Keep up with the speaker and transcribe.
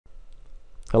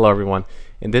Hello everyone.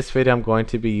 In this video I'm going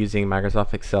to be using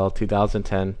Microsoft Excel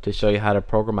 2010 to show you how to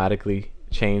programmatically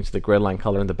change the grid line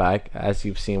color in the back, as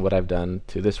you've seen what I've done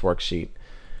to this worksheet.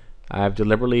 I've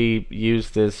deliberately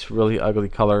used this really ugly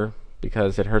color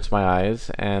because it hurts my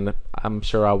eyes, and I'm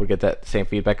sure I would get that same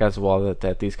feedback as well,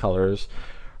 that these colors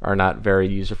are not very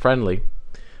user friendly.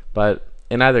 But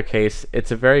in either case,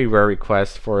 it's a very rare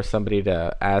request for somebody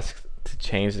to ask to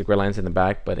change the grid lines in the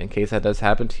back, but in case that does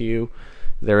happen to you,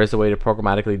 there is a way to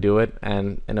programmatically do it,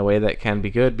 and in a way that can be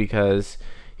good because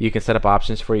you can set up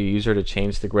options for your user to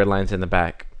change the grid lines in the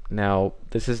back. Now,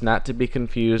 this is not to be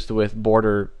confused with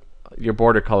your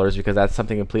border colors, because that's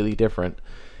something completely different.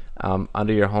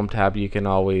 Under your home tab, you can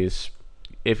always,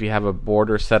 if you have a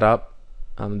border set up,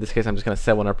 in this case I'm just going to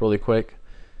set one up really quick,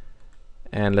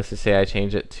 and let's just say I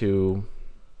change it to,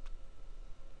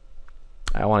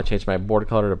 I want to change my border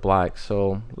color to black,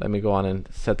 so let me go on and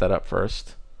set that up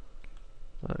first.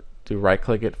 Do right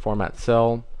click it, format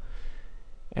cell,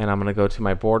 and I'm going to go to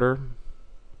my border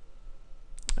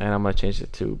and I'm going to change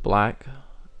it to black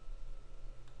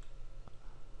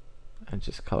and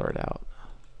just color it out.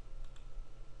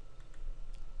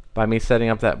 By me setting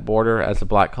up that border as a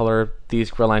black color, these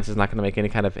grid lines is not going to make any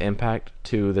kind of impact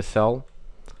to the cell.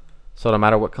 So no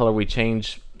matter what color we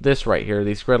change this right here,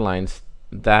 these grid lines,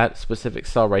 that specific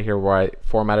cell right here where I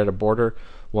formatted a border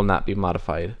will not be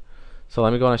modified. So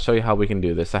let me go and show you how we can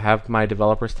do this. I have my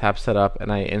developers tab set up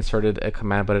and I inserted a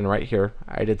command button right here.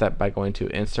 I did that by going to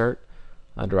insert,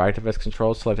 under ActiveX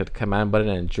control, selected the command button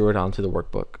and drew it onto the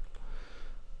workbook.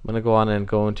 I'm going to go on and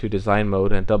go into design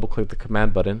mode and double click the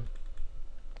command button.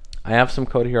 I have some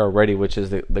code here already, which is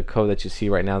the code that you see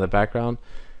right now in the background.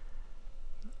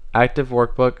 Active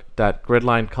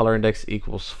workbook.gridline color index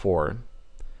equals 4.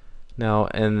 Now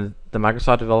in the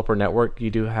Microsoft Developer Network,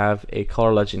 you do have a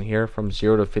color legend here from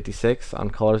 0 to 56 on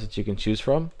colors that you can choose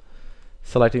from.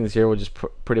 Selecting 0 will just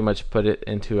pretty much put it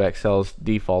into Excel's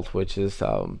default, which is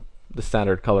the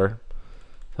standard color.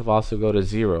 So if I also go to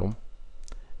 0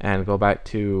 and go back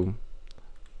to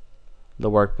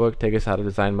the workbook, take us out of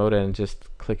design mode and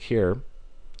just click here,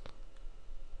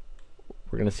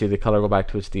 we're going to see the color go back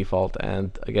to its default.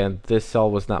 And again, this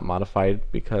cell was not modified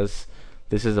because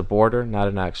this is a border, not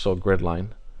an actual grid line.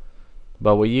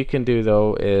 But what you can do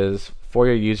though is, for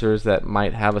your users that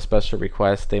might have a special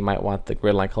request, they might want the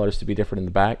grid line colors to be different in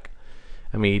the back.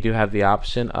 I mean, you do have the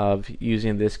option of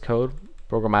using this code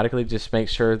programmatically. Just make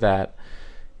sure that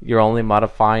you're only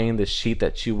modifying the sheet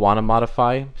that you want to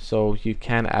modify. So you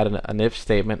can add an if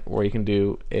statement where you can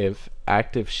do if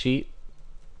active sheet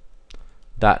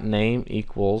dot name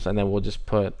equals, and then we'll just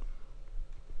put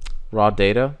raw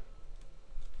data.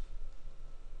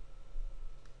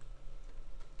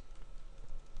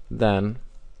 Then,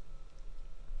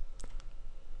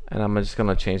 and I'm just going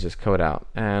to change this code out,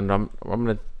 and I'm going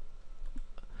to,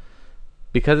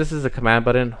 because this is a command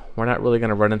button, we're not really going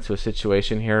to run into a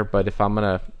situation here, but if I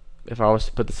was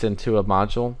to put this into a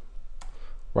module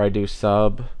where I do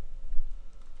sub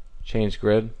change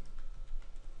grid,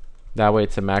 that way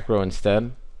it's a macro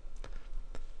instead.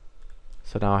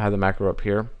 So now I have the macro up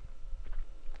here.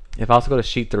 If I also go to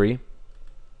sheet 3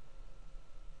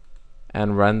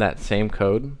 and run that same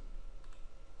code,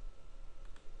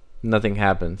 nothing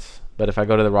happens. But if I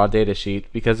go to the raw data sheet,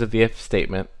 because of the if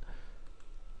statement,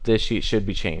 this sheet should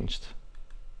be changed.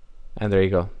 And there you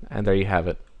go. And there you have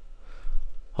it.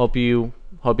 Hope you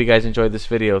guys enjoyed this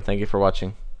video. Thank you for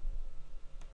watching.